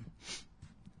require them.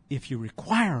 If you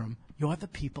require them, you're the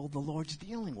people the Lord's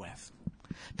dealing with,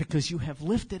 because you have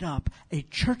lifted up a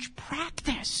church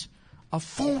practice, a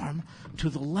form, to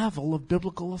the level of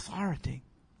biblical authority.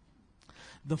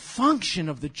 The function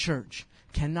of the church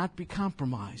cannot be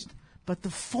compromised, but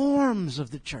the forms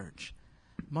of the church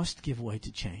must give way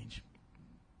to change.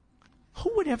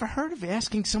 Who would ever heard of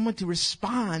asking someone to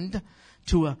respond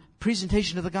to a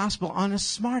presentation of the gospel on a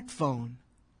smartphone?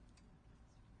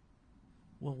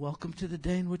 Well, welcome to the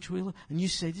day in which we live. And you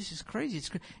say, this is crazy.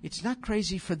 It's not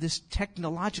crazy for this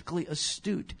technologically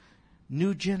astute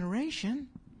new generation.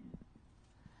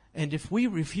 And if we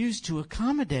refuse to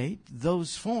accommodate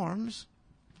those forms,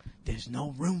 there's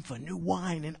no room for new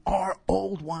wine in our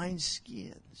old wine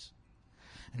skins.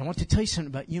 And I want to tell you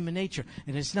something about human nature.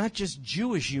 And it's not just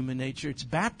Jewish human nature, it's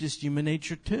Baptist human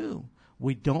nature too.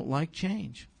 We don't like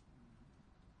change.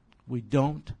 We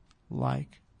don't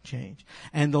like change.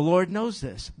 And the Lord knows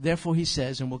this. Therefore he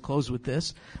says, and we'll close with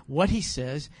this, what he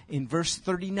says in verse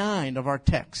 39 of our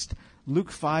text. Luke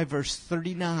 5, verse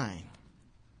 39.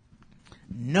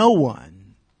 No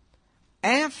one,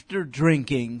 after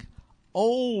drinking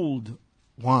old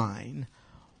wine,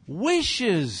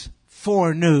 wishes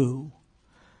for new.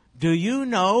 Do you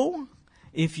know,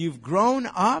 if you've grown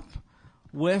up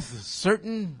with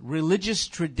certain religious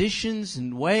traditions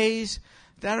and ways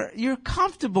that you're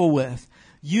comfortable with,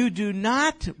 you do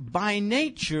not by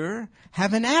nature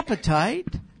have an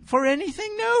appetite for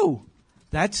anything new.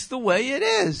 That's the way it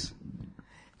is.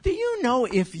 Do you know,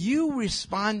 if you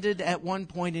responded at one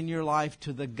point in your life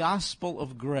to the gospel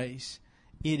of grace,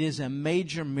 it is a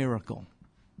major miracle.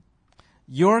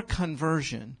 Your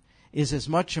conversion is as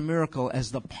much a miracle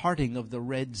as the parting of the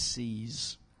Red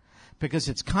Seas. Because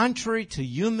it's contrary to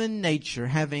human nature,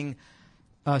 having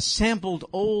sampled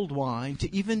old wine,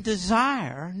 to even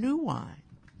desire new wine.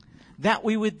 That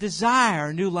we would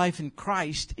desire new life in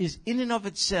Christ is in and of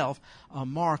itself a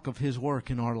mark of his work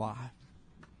in our life.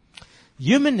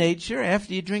 Human nature,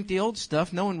 after you drink the old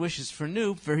stuff, no one wishes for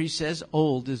new, for he says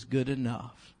old is good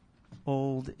enough.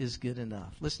 Old is good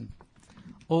enough. Listen,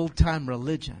 old-time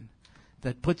religion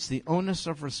that puts the onus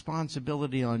of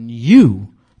responsibility on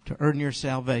you to earn your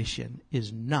salvation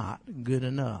is not good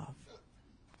enough.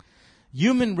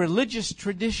 Human religious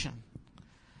tradition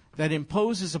that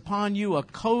imposes upon you a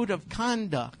code of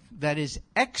conduct that is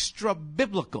extra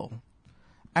biblical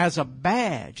as a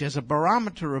badge, as a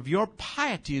barometer of your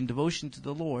piety and devotion to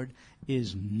the Lord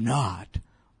is not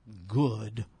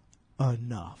good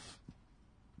enough.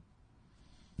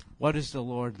 What does the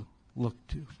Lord look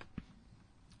to?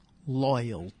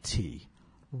 Loyalty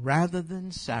rather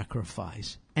than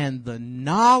sacrifice, and the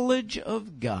knowledge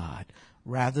of God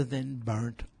rather than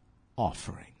burnt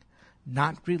offering.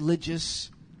 Not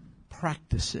religious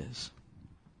practices,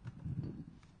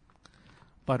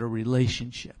 but a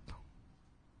relationship.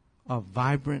 A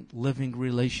vibrant, living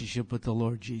relationship with the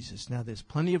Lord Jesus. Now, there's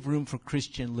plenty of room for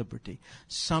Christian liberty.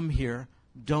 Some here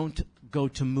don't go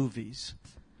to movies.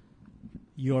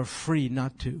 You're free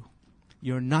not to.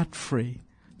 You're not free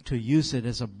to use it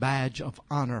as a badge of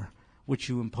honor which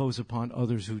you impose upon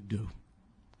others who do.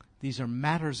 These are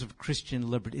matters of Christian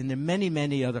liberty. And there are many,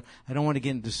 many other. I don't want to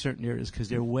get into certain areas because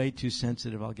they're way too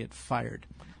sensitive. I'll get fired.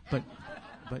 But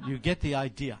you get the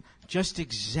idea. Just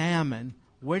examine,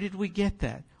 where did we get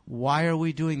that? Why are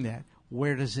we doing that?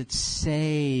 Where does it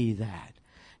say that?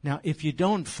 Now, if you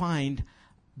don't find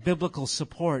biblical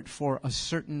support for a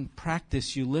certain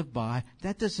practice you live by,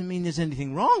 that doesn't mean there's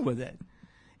anything wrong with it.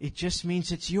 It just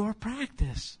means it's your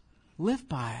practice. Live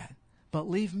by it. But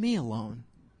leave me alone.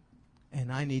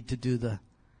 And I need to do the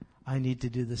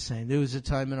same. There was a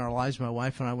time in our lives, my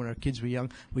wife and I, when our kids were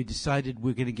young, we decided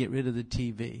we were going to get rid of the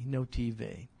TV. No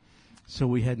TV. So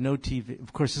we had no TV.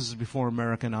 Of course, this is before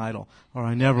American Idol, or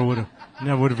I never would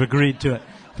have agreed to it.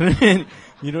 But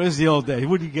you know, it was the old days.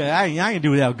 What do you get? I can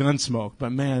do without Gunsmoke,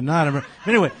 but man, not America.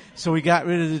 Anyway, so we got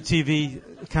rid of the TV,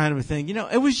 kind of a thing. You know,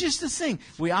 it was just a thing.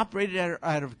 We operated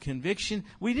out of conviction.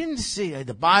 We didn't see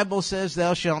the Bible says,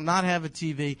 "Thou shalt not have a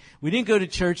TV." We didn't go to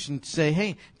church and say,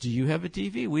 "Hey, do you have a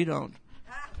TV?" We don't.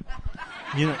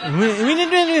 You know, we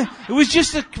didn't. It was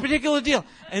just a particular deal.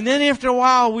 And then after a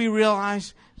while, we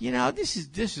realized, you know, this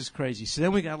is crazy. So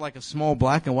then we got like a small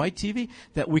black and white TV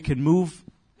that we could move.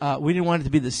 We didn't want it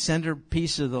to be the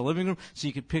centerpiece of the living room, so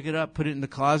you could pick it up, put it in the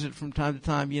closet from time to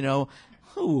time. You know,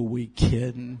 who are we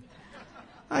kidding?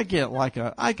 I got like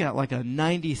a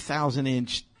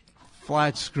 90,000-inch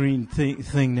flat screen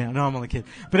thing now. No, I'm only kidding.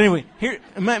 But anyway, here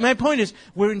my point is,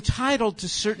 we're entitled to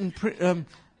certain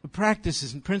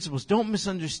practices and principles. Don't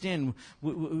misunderstand.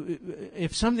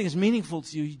 If something is meaningful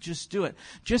to you, you just do it.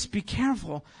 Just be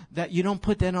careful that you don't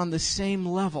put that on the same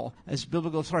level as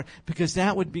biblical authority, because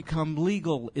that would become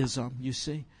legalism, you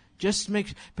see.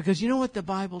 Because you know what the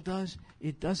Bible does?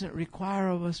 It doesn't require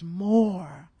of us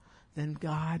more than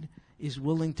God is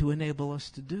willing to enable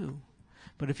us to do.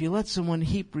 But if you let someone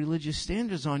heap religious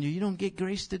standards on you, you don't get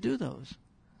grace to do those.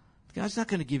 God's not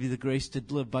going to give you the grace to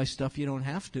live by stuff you don't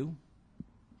have to.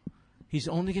 He's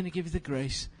only going to give you the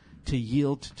grace to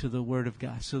yield to the Word of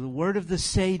God. So the word of the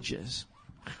sages,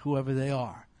 whoever they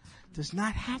are, does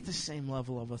not have the same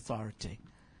level of authority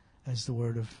as the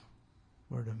word of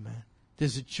man.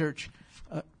 There's a church,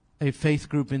 a faith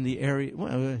group in the area,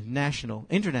 international.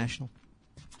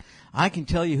 I can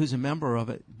tell you who's a member of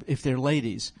it if they're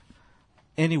ladies.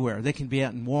 Anywhere. They can be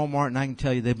out in Walmart, and I can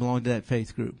tell you they belong to that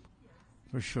faith group.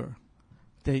 For sure.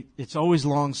 It's always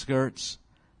long skirts.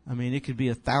 I mean, it could be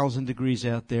 1,000 degrees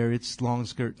out there. It's long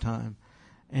skirt time.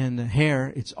 And the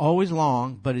hair, it's always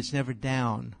long, but it's never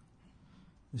down.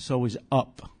 It's always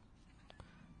up.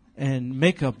 And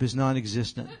makeup is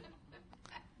non-existent.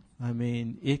 I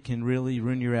mean, it can really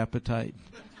ruin your appetite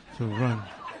to run.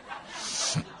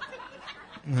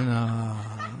 And,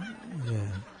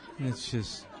 yeah, it's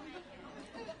just,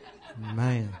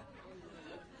 man.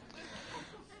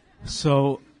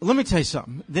 So, let me tell you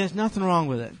something. There's nothing wrong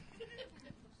with it.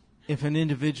 If an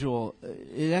individual,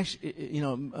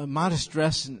 modest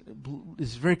dress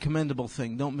is a very commendable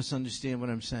thing. Don't misunderstand what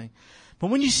I'm saying. But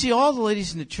when you see all the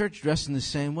ladies in the church dressed in the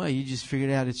same way, you just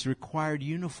figured out it's a required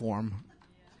uniform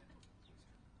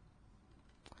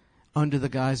under the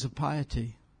guise of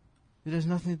piety. It has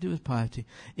nothing to do with piety.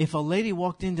 If a lady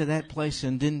walked into that place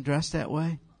and didn't dress that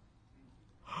way,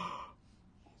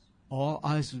 all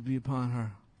eyes would be upon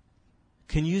her.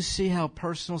 Can you see how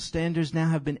personal standards now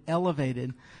have been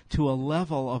elevated to a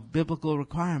level of biblical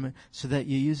requirement so that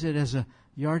you use it as a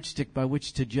yardstick by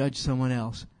which to judge someone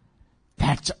else?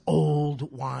 That's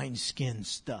old wineskin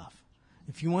stuff.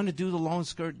 If you want to do the long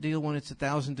skirt deal when it's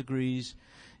 1,000 degrees,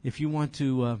 if you want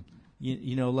to,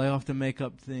 lay off the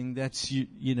makeup thing, that's,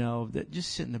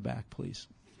 just sit in the back, please.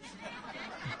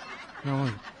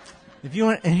 No. If you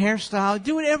want a hairstyle,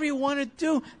 do whatever you want to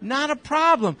do. Not a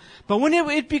problem. But when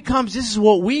it becomes, this is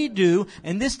what we do,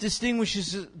 and this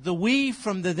distinguishes the we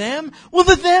from the them, well,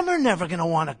 the them are never going to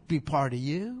want to be part of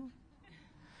you.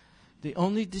 The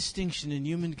only distinction in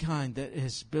humankind that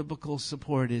has biblical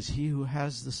support is he who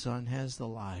has the Son has the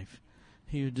life.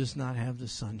 He who does not have the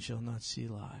Son shall not see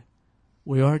life.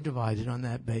 We are divided on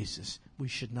that basis. We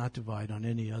should not divide on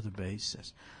any other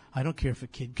basis. I don't care if a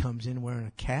kid comes in wearing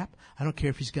a cap. I don't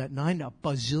care if he's got 9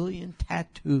 bazillion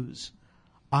tattoos.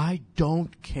 I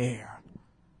don't care.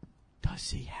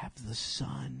 Does he have the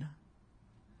Son?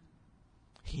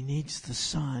 He needs the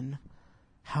Son.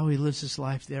 How he lives his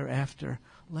life thereafter.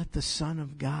 Let the Son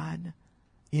of God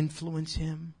influence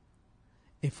him.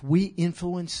 If we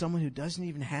influence someone who doesn't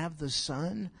even have the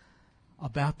Son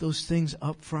about those things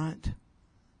up front,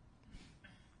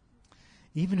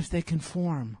 even if they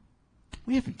conform,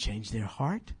 we haven't changed their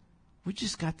heart. We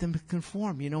just got them to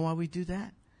conform. You know why we do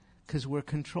that? Because we're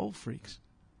control freaks.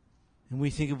 And we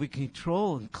think if we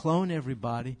control and clone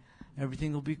everybody,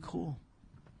 everything will be cool.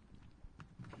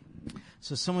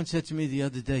 So someone said to me the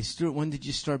other day, Stuart, when did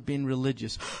you start being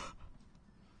religious?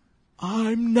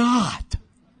 I'm not.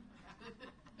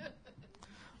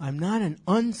 I'm not an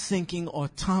unthinking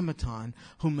automaton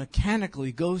who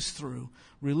mechanically goes through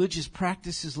religious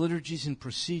practices, liturgies, and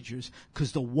procedures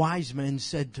because the wise men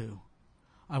said to.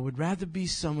 I would rather be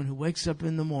someone who wakes up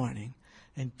in the morning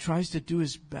and tries to do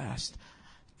his best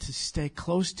to stay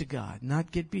close to God,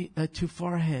 not get too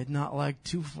far ahead, not lag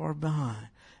too far behind,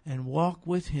 and walk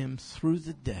with Him through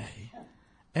the day,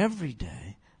 every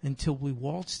day, until we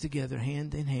waltz together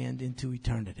hand in hand into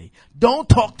eternity. Don't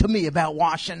talk to me about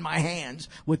washing my hands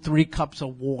with 3 cups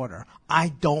of water. I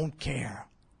don't care.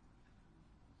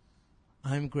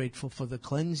 I'm grateful for the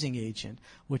cleansing agent,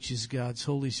 which is God's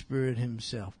Holy Spirit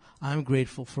Himself. I'm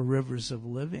grateful for rivers of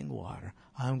living water.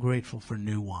 I'm grateful for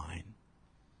new wine.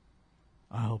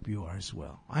 I hope you are as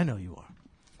well. I know you are.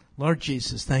 Lord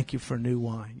Jesus, thank you for new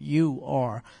wine. You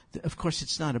are. Of course,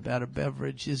 it's not about a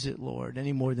beverage, is it, Lord,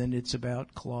 any more than it's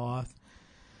about cloth.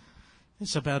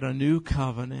 It's about a new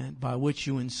covenant by which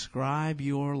you inscribe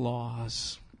your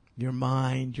laws, your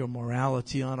mind, your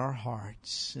morality on our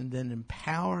hearts, and then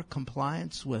empower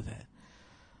compliance with it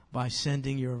by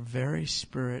sending your very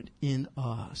Spirit in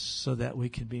us so that we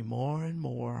can be more and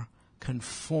more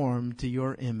conformed to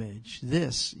your image.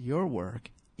 This, your work,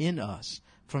 in us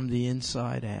from the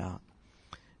inside out.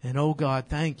 And oh God,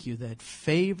 thank you that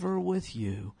favor with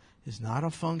you is not a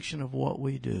function of what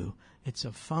we do. It's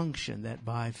a function that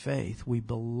by faith we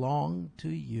belong to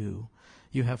you.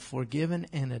 You have forgiven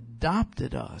and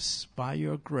adopted us by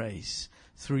your grace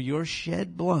through your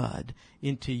shed blood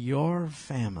into your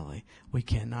family. We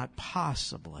cannot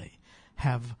possibly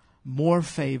have more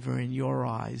favor in your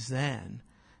eyes than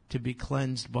to be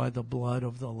cleansed by the blood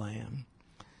of the Lamb.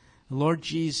 Lord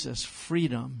Jesus,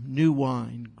 freedom, new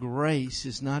wine, grace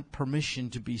is not permission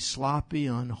to be sloppy,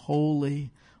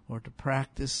 unholy, or to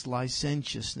practice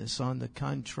licentiousness. On the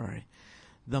contrary,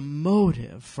 the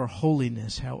motive for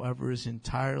holiness, however, is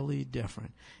entirely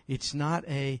different. It's not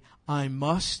a I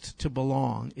must to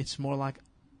belong. It's more like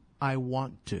I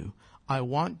want to. I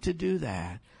want to do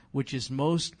that which is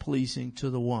most pleasing to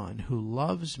the one who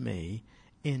loves me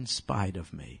in spite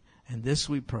of me. And this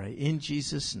we pray in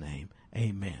Jesus' name.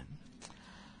 Amen.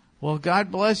 Well, God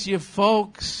bless you,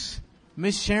 folks.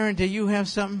 Miss Sharon, do you have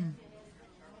something?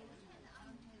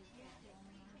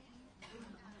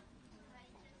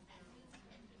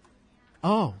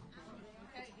 Oh.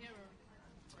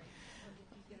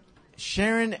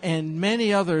 Sharon and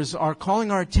many others are calling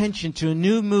our attention to a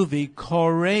new movie,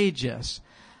 Courageous,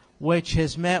 which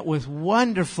has met with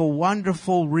wonderful,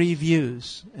 wonderful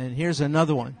reviews. And here's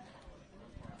another one.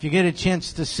 If you get a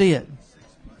chance to see it.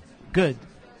 Good.